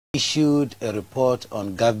issued a report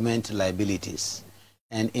on government liabilities.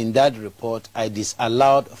 And in that report, I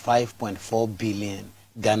disallowed 5.4 billion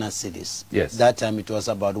Ghana cedis. Yes. That time it was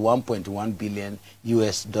about 1.1 billion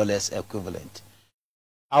US dollars equivalent.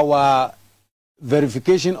 Our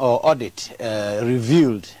verification or audit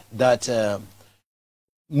revealed that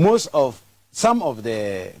some of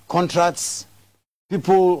the contracts,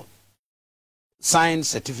 people signed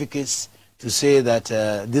certificates to say that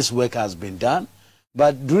this work has been done,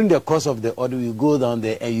 but during the course of the audit, you go down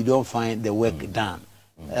there and you don't find the work done.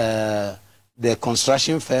 The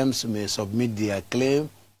construction firms may submit their claim,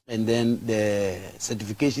 and then the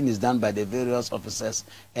certification is done by the various officers,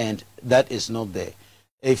 and that is not there.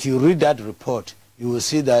 If you read that report, you will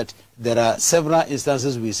see that there are several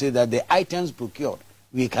instances we say that the items procured,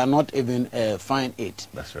 we cannot even find it.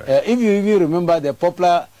 That's right. If you even remember the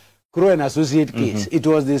popular Crow and Associate case, it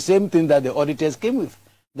was the same thing that the auditors came with,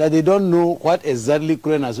 that they don't know what exactly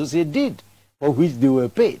Crow and Associate did, for which they were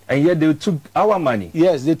paid. And yet they took our money.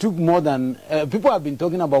 Yes, they took more than, people have been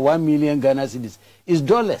talking about 1 million Ghana cedis. It's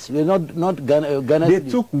dollars, they're not Ghana They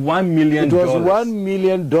cedis. took $1 million. It was $1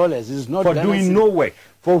 million, it's not for Ghana doing cedis, no work.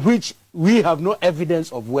 for which we have no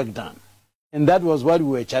evidence of work done. And that was what we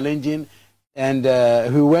were challenging, and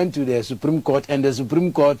we went to the Supreme Court, and the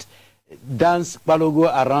Supreme Court danced Palogo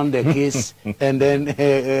around the case and then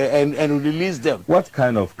and released them. What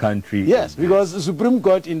kind of country? Yes, because the Supreme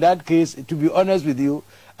Court in that case, to be honest with you,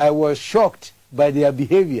 I was shocked by their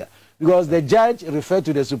behavior, because the judge referred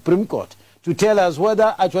to the Supreme Court to tell us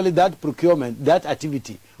whether actually that procurement, that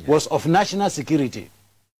activity was of national security.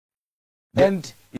 And